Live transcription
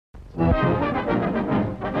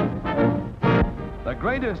The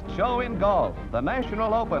greatest show in golf, the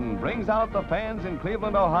National Open, brings out the fans in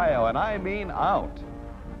Cleveland, Ohio, and I mean out.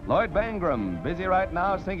 Lloyd Bangram, busy right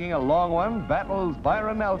now sinking a long one, battles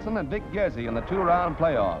Byron Nelson and Vic Gessie in the two-round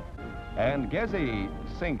playoff. And Gessie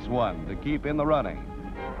sinks one to keep in the running.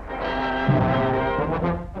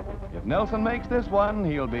 If Nelson makes this one,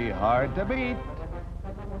 he'll be hard to beat.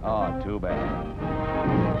 Oh, too bad.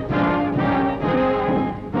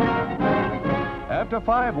 After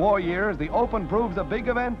 5 war years, the Open proves a big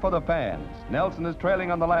event for the fans. Nelson is trailing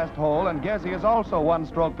on the last hole, and Gessie is also 1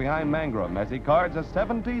 stroke behind Bangram as he cards a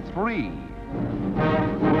 73.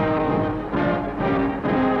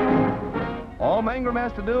 All Bangram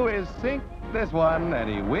has to do is sink this one, and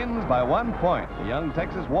he wins by 1 point. The young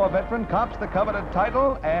Texas war veteran cops the coveted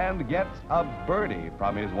title and gets a birdie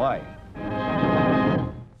from his wife.